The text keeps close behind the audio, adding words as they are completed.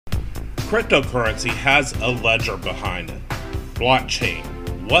Cryptocurrency has a ledger behind it. Blockchain.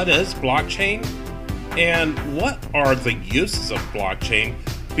 What is blockchain? And what are the uses of blockchain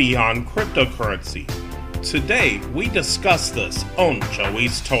beyond cryptocurrency? Today, we discuss this on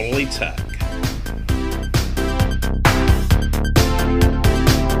Joey's Totally Tech.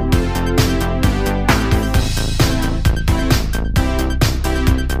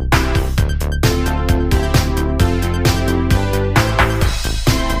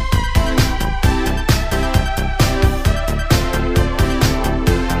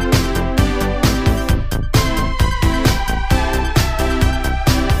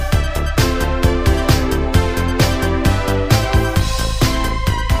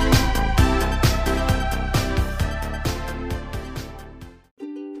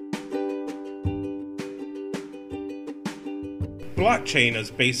 Blockchain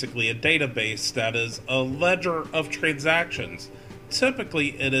is basically a database that is a ledger of transactions.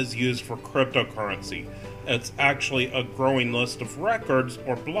 Typically, it is used for cryptocurrency. It's actually a growing list of records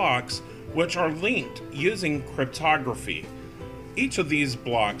or blocks which are linked using cryptography. Each of these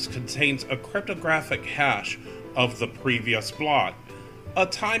blocks contains a cryptographic hash of the previous block, a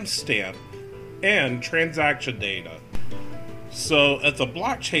timestamp, and transaction data. So, if the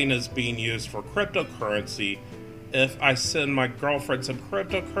blockchain is being used for cryptocurrency, if I send my girlfriend some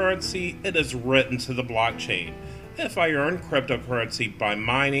cryptocurrency, it is written to the blockchain. If I earn cryptocurrency by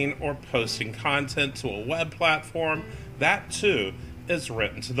mining or posting content to a web platform, that too is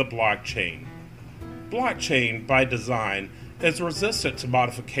written to the blockchain. Blockchain, by design, is resistant to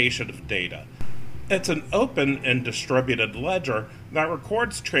modification of data. It's an open and distributed ledger that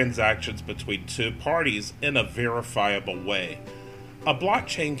records transactions between two parties in a verifiable way. A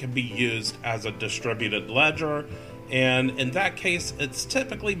blockchain can be used as a distributed ledger, and in that case, it's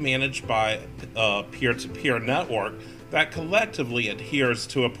typically managed by a peer-to-peer network that collectively adheres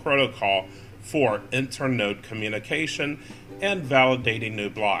to a protocol for internode communication and validating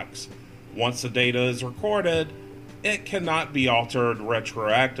new blocks. Once the data is recorded, it cannot be altered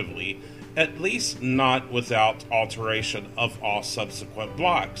retroactively, at least not without alteration of all subsequent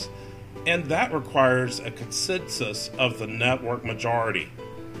blocks. And that requires a consensus of the network majority.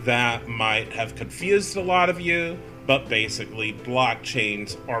 That might have confused a lot of you, but basically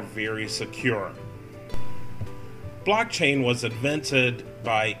blockchains are very secure. Blockchain was invented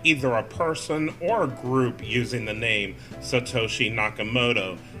by either a person or a group using the name Satoshi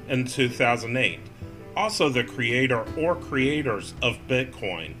Nakamoto in 2008, also the creator or creators of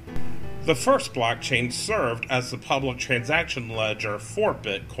Bitcoin. The first blockchain served as the public transaction ledger for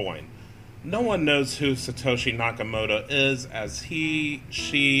Bitcoin. No one knows who Satoshi Nakamoto is, as he,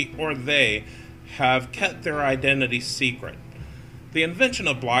 she, or they have kept their identity secret. The invention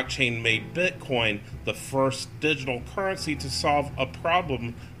of blockchain made Bitcoin the first digital currency to solve a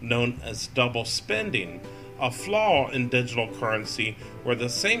problem known as double spending, a flaw in digital currency where the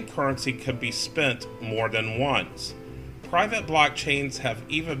same currency could be spent more than once. Private blockchains have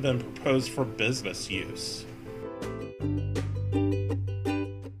even been proposed for business use.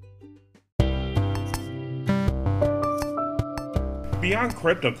 Beyond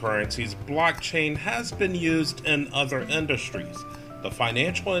cryptocurrencies, blockchain has been used in other industries. The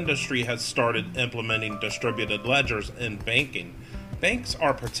financial industry has started implementing distributed ledgers in banking. Banks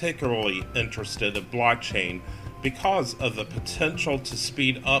are particularly interested in blockchain because of the potential to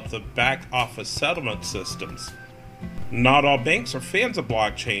speed up the back office settlement systems. Not all banks are fans of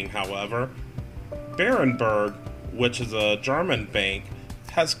blockchain, however. Berenberg, which is a German bank,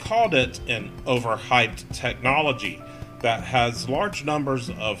 has called it an overhyped technology that has large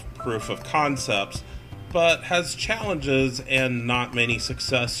numbers of proof of concepts, but has challenges and not many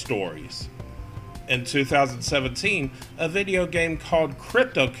success stories. In 2017, a video game called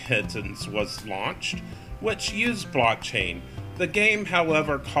Crypto Kittens was launched, which used blockchain. The game,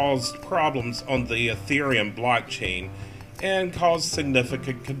 however, caused problems on the Ethereum blockchain and caused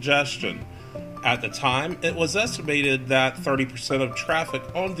significant congestion. At the time, it was estimated that 30% of traffic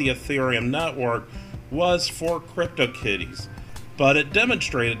on the Ethereum network was for CryptoKitties, but it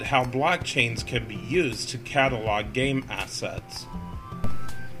demonstrated how blockchains can be used to catalog game assets.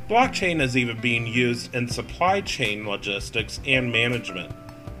 Blockchain is even being used in supply chain logistics and management.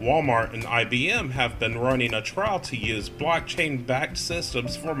 Walmart and IBM have been running a trial to use blockchain-backed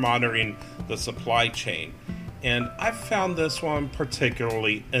systems for monitoring the supply chain, and I've found this one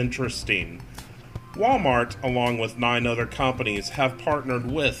particularly interesting. Walmart, along with 9 other companies, have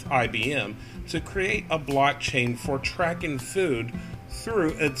partnered with IBM to create a blockchain for tracking food through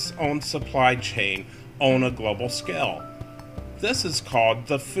its own supply chain on a global scale. This is called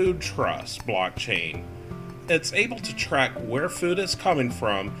the Food Trust blockchain. It's able to track where food is coming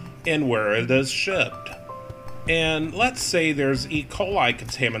from and where it is shipped. And let's say there's E. coli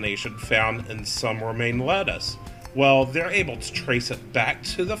contamination found in some romaine lettuce. Well, they're able to trace it back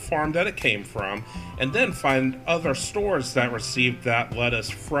to the farm that it came from, and then find other stores that received that lettuce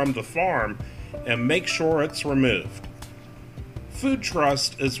from the farm and make sure it's removed. Food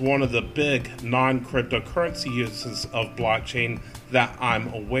trust is one of the big non-cryptocurrency uses of blockchain that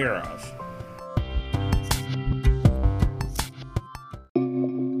I'm aware of.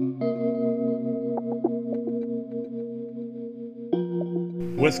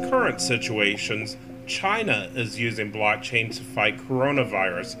 With current situations, China is using blockchain to fight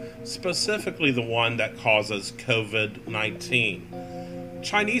coronavirus, specifically the one that causes COVID-19.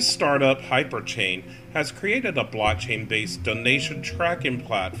 Chinese startup Hyperchain has created a blockchain-based donation tracking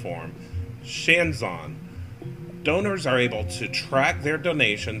platform, Shenzhen. Donors are able to track their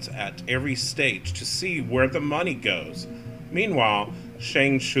donations at every stage to see where the money goes. Meanwhile,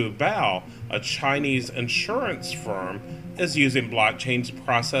 Shengshu Bao, a Chinese insurance firm, is using blockchain to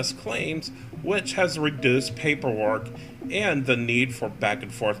process claims, which has reduced paperwork and the need for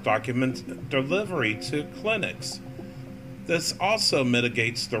back-and-forth document delivery to clinics. This also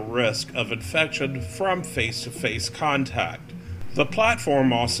mitigates the risk of infection from face-to-face contact. The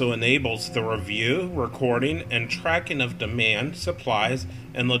platform also enables the review, recording, and tracking of demand, supplies,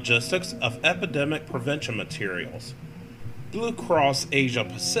 and logistics of epidemic prevention materials. Blue Cross Asia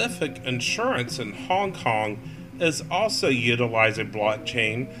Pacific Insurance in Hong Kong is also utilizing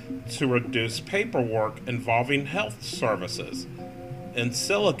blockchain to reduce paperwork involving health services.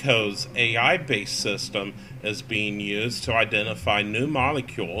 Insilico's AI-based system is being used to identify new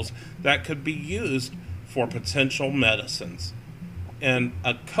molecules that could be used for potential medicines. And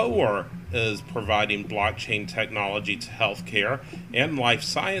Acoer is providing blockchain technology to healthcare and life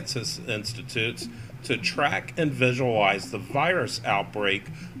sciences institutes to track and visualize the virus outbreak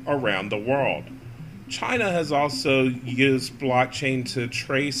around the world. China has also used blockchain to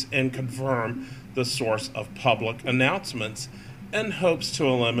trace and confirm the source of public announcements in hopes to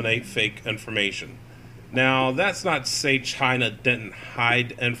eliminate fake information. Now, that's not to say China didn't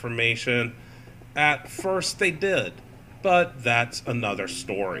hide information. At first they did, but that's another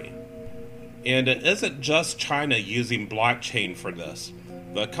story. And it isn't just China using blockchain for this.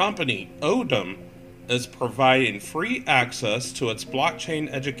 The company Odin is providing free access to its blockchain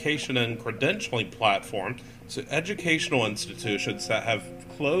education and credentialing platform to educational institutions that have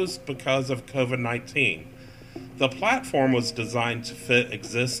closed because of COVID-19. The platform was designed to fit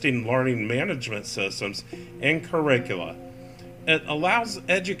existing learning management systems and curricula. It allows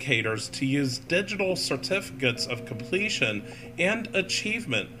educators to use digital certificates of completion and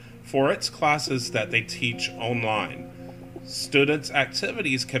achievement for its classes that they teach online. Students'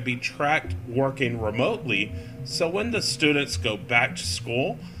 activities can be tracked working remotely, so when the students go back to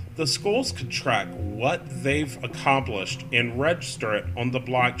school, the schools can track what they've accomplished and register it on the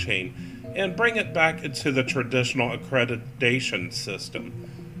blockchain and bring it back into the traditional accreditation system.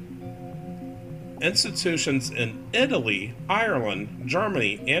 Institutions in Italy, Ireland,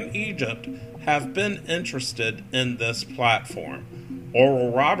 Germany, and Egypt have been interested in this platform.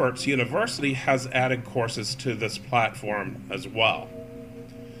 Oral Roberts University has added courses to this platform as well.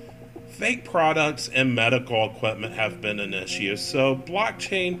 Fake products and medical equipment have been an issue, so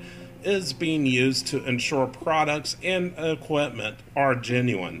blockchain is being used to ensure products and equipment are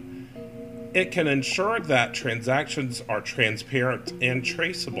genuine. It can ensure that transactions are transparent and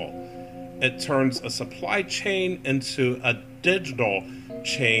traceable. It turns a supply chain into a digital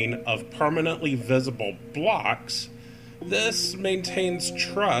chain of permanently visible blocks. This maintains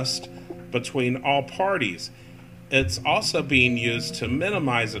trust between all parties. It's also being used to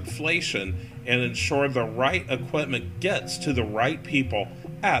minimize inflation and ensure the right equipment gets to the right people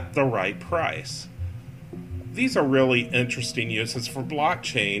at the right price. These are really interesting uses for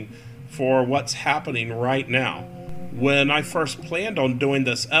blockchain for what's happening right now. When I first planned on doing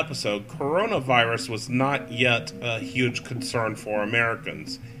this episode, coronavirus was not yet a huge concern for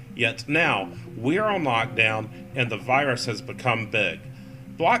Americans. Yet now, we're on lockdown and the virus has become big.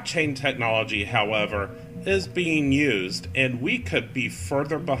 Blockchain technology, however, is being used, and we could be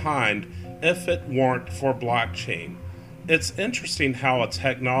further behind if it weren't for blockchain. It's interesting how a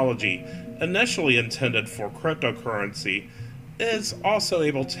technology initially intended for cryptocurrency is also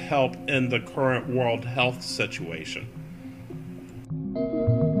able to help in the current world health situation.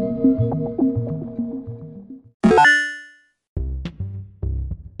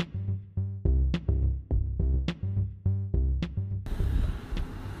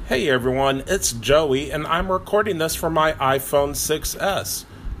 Hey everyone, it's Joey, and I'm recording this from my iPhone 6s.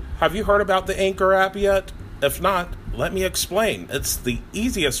 Have you heard about the Anchor app yet? If not, Let me explain. It's the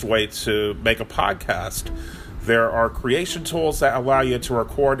easiest way to make a podcast. There are creation tools that allow you to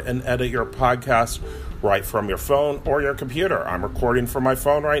record and edit your podcast right from your phone or your computer. I'm recording from my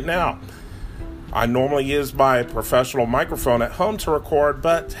phone right now. I normally use my professional microphone at home to record,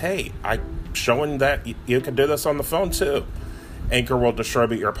 but hey, I'm showing that you can do this on the phone too. Anchor will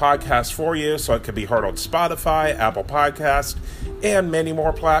distribute your podcast for you so it can be heard on Spotify, Apple Podcasts, and many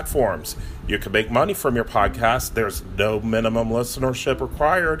more platforms. You can make money from your podcast. There's no minimum listenership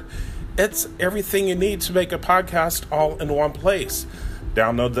required. It's everything you need to make a podcast all in one place.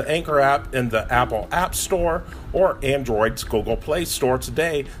 Download the Anchor app in the Apple App Store or Android's Google Play Store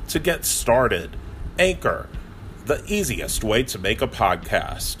today to get started. Anchor, the easiest way to make a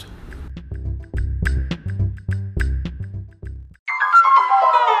podcast.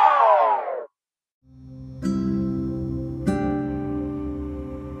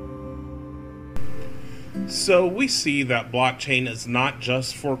 So we see that blockchain is not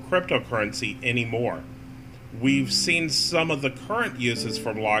just for cryptocurrency anymore. We've seen some of the current uses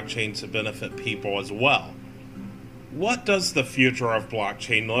for blockchain to benefit people as well. What does the future of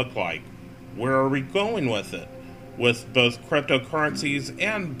blockchain look like? Where are we going with it? With both cryptocurrencies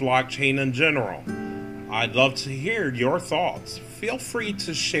and blockchain in general? I'd love to hear your thoughts. Feel free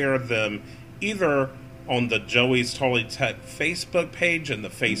to share them either on the Joey's Totally Tech Facebook page in the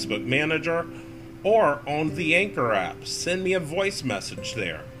Facebook Manager or on the Anchor app. Send me a voice message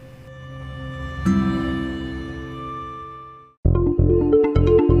there.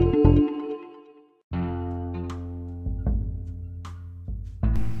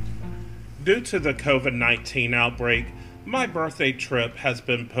 Due to the COVID-19 outbreak, my birthday trip has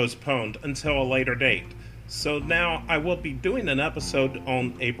been postponed until a later date. So now I will be doing an episode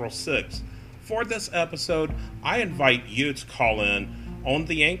on April 6th. For this episode, I invite you to call in on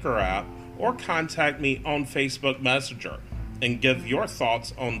the Anchor app or contact me on Facebook Messenger and give your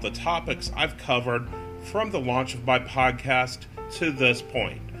thoughts on the topics I've covered from the launch of my podcast to this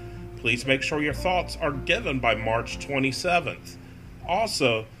point. Please make sure your thoughts are given by March 27th.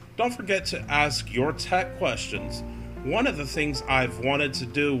 Also, don't forget to ask your tech questions. One of the things I've wanted to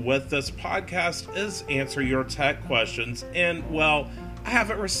do with this podcast is answer your tech questions, and, well, I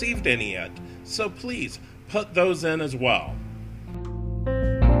haven't received any yet, so please put those in as well.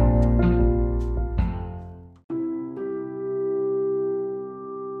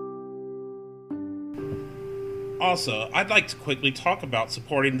 Also, I'd like to quickly talk about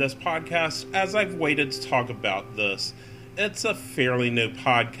supporting this podcast as I've waited to talk about this. It's a fairly new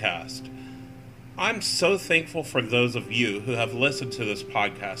podcast. I'm so thankful for those of you who have listened to this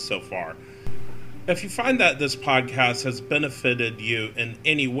podcast so far. If you find that this podcast has benefited you in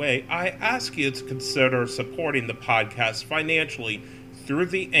any way, I ask you to consider supporting the podcast financially through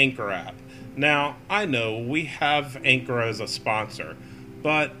the Anchor app. Now, I know we have Anchor as a sponsor,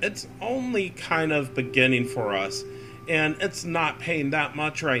 but it's only kind of beginning for us, and it's not paying that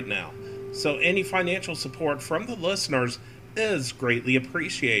much right now. So any financial support from the listeners is greatly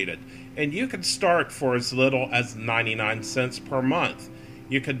appreciated, and you can start for as little as 99 cents per month.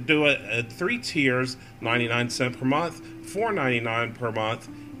 You could do it at 3 tiers, 99 cents per month, $4.99 per month,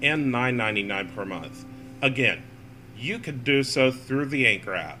 and $9.99 per month. Again, you could do so through the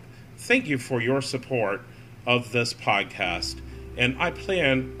Anchor app. Thank you for your support of this podcast, and I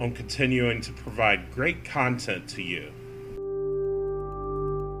plan on continuing to provide great content to you.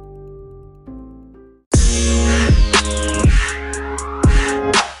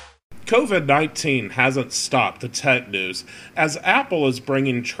 COVID-19 hasn't stopped the tech news, as Apple is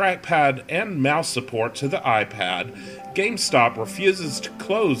bringing trackpad and mouse support to the iPad. GameStop refuses to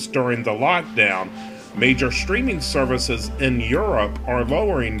close during the lockdown. Major streaming services in Europe are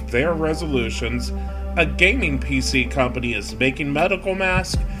lowering their resolutions. A gaming PC company is making medical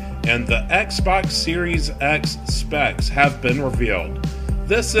masks, and the Xbox Series X specs have been revealed.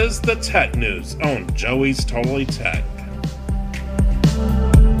 This is the tech news on Joey's Totally Tech.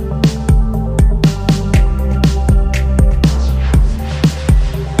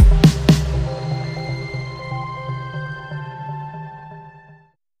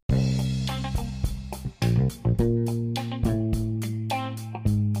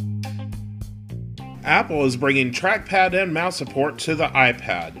 Apple is bringing trackpad and mouse support to the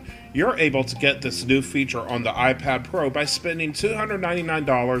iPad. You're able to get this new feature on the iPad Pro by spending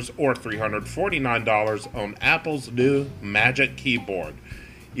 $299 or $349 on Apple's new Magic Keyboard.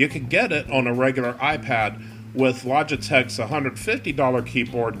 You can get it on a regular iPad with Logitech's $150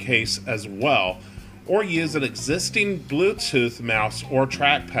 keyboard case as well, or use an existing Bluetooth mouse or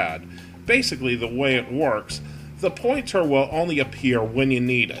trackpad. Basically, the way it works, the pointer will only appear when you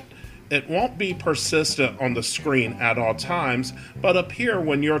need it. It won't be persistent on the screen at all times, but appear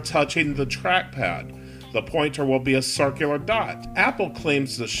when you're touching the trackpad. The pointer will be a circular dot. Apple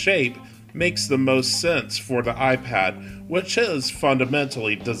claims the shape makes the most sense for the iPad, which is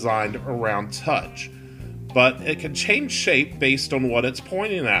fundamentally designed around touch. But it can change shape based on what it's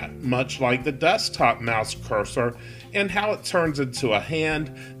pointing at, much like the desktop mouse cursor and how it turns into a hand,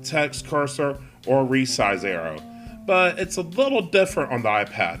 text cursor, or resize arrow. But it's a little different on the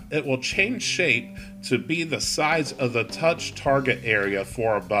iPad. It will change shape to be the size of the touch target area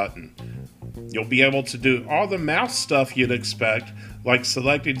for a button. You'll be able to do all the mouse stuff you'd expect, like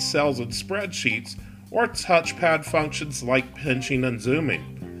selecting cells in spreadsheets, or touchpad functions like pinching and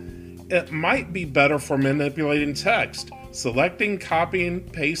zooming. It might be better for manipulating text. Selecting, copying,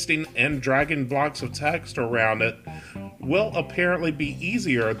 pasting, and dragging blocks of text around it will apparently be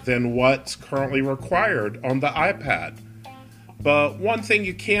easier than what's currently required on the iPad. But one thing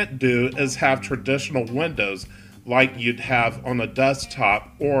you can't do is have traditional windows like you'd have on a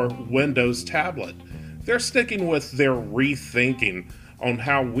desktop or Windows tablet. They're sticking with their rethinking on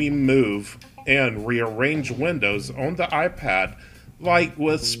how we move and rearrange windows on the iPad, like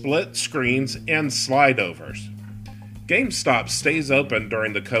with split screens and slide-overs. GameStop stays open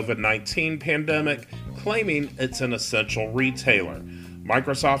during the COVID-19 pandemic, claiming it's an essential retailer.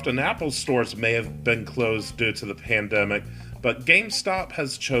 Microsoft and Apple stores may have been closed due to the pandemic, but GameStop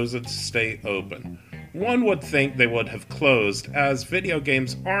has chosen to stay open. One would think they would have closed, as video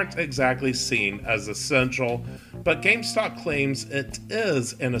games aren't exactly seen as essential, but GameStop claims it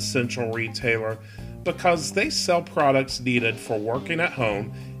is an essential retailer because they sell products needed for working at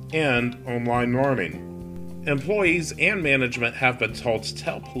home and online learning. Employees and management have been told to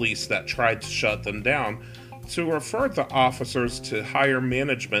tell police that tried to shut them down to refer the officers to higher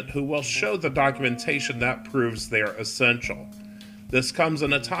management who will show the documentation that proves they're essential. This comes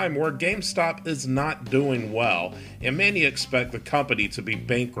in a time where GameStop is not doing well, and many expect the company to be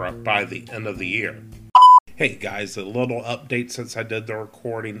bankrupt by the end of the year. Hey guys, a little update since I did the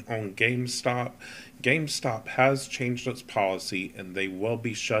recording on GameStop. GameStop has changed its policy, and they will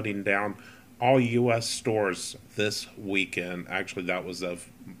be shutting down all U.S. stores this weekend. Actually, that was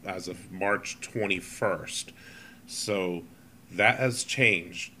as of March 21st. So that has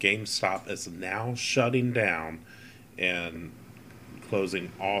changed. GameStop is now shutting down and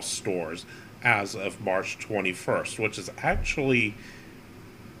closing all stores as of March 21st, which is actually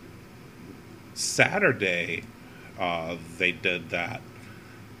Saturday. They did that.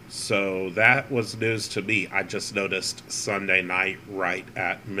 So that was news to me. I just noticed Sunday night right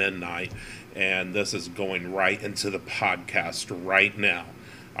at midnight, and this is going right into the podcast right now.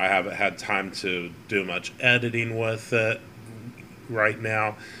 I haven't had time to do much editing with it right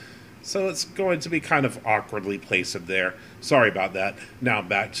now, so it's going to be kind of awkwardly placed there. Sorry about that. Now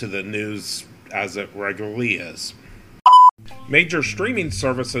back to the news as it regularly is. Major streaming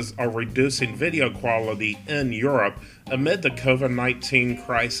services are reducing video quality in Europe amid the COVID-19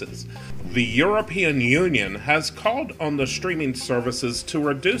 crisis. The European Union has called on the streaming services to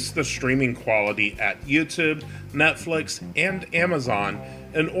reduce the streaming quality at YouTube, Netflix, and Amazon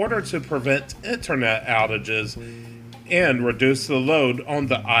in order to prevent internet outages and reduce the load on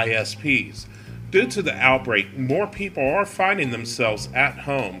the ISPs. Due to the outbreak, more people are finding themselves at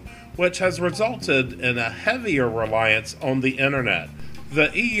home, which has resulted in a heavier reliance on the internet.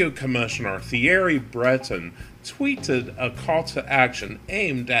 The EU Commissioner Thierry Breton tweeted a call to action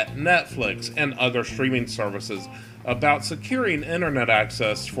aimed at Netflix and other streaming services about securing internet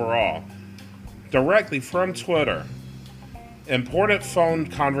access for all, directly from Twitter. Important phone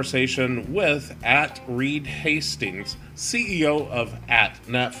conversation with @Reed Hastings, CEO of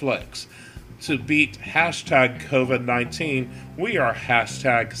 @Netflix. To beat hashtag COVID-19, we are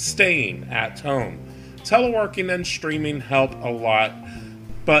hashtag staying at home. Teleworking and streaming help a lot,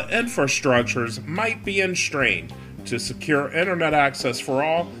 but infrastructures might be in strain. To secure internet access for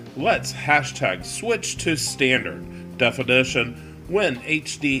all, let's hashtag switch to standard definition when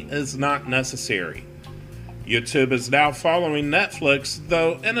HD is not necessary. YouTube is now following Netflix,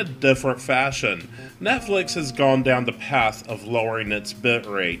 though in a different fashion. Netflix has gone down the path of lowering its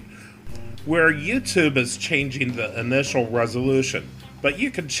bitrate, where YouTube is changing the initial resolution, but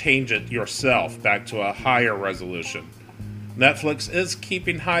you can change it yourself back to a higher resolution. Netflix is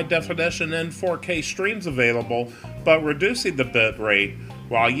keeping high definition and 4K streams available, but reducing the bitrate,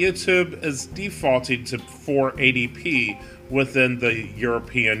 while YouTube is defaulting to 480p within the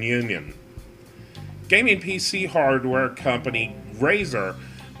European Union. Gaming PC hardware company Razer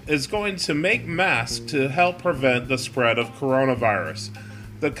is going to make masks to help prevent the spread of coronavirus.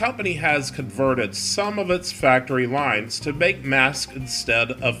 The company has converted some of its factory lines to make masks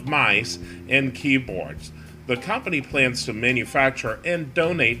instead of mice and keyboards. The company plans to manufacture and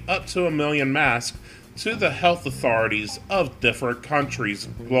donate up to 1 million masks to the health authorities of different countries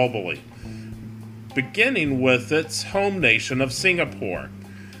globally, beginning with its home nation of Singapore.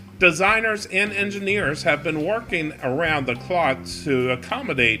 Designers and engineers have been working around the clock to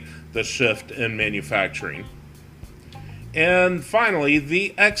accommodate the shift in manufacturing. And finally,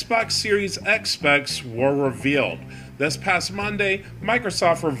 the Xbox Series X specs were revealed. This past Monday,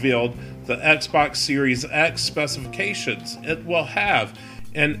 Microsoft revealed the Xbox Series X specifications. It will have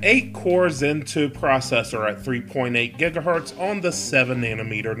an 8-core Zen 2 processor at 3.8 GHz on the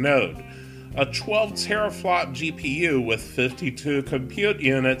 7nm node, a 12 teraflop GPU with 52 compute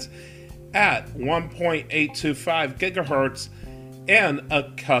units at 1.825 GHz, and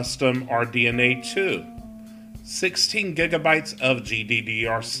a custom RDNA 2, 16 GB of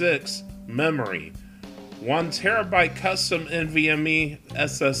GDDR6 memory, 1 TB custom NVMe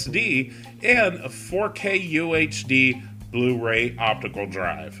SSD, and a 4K UHD Blu-ray optical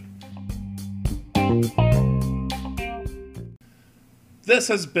drive. This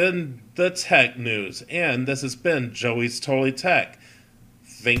has been the Tech News, and this has been Joey's Totally Tech.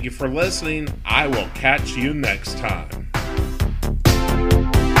 Thank you for listening. I will catch you next time.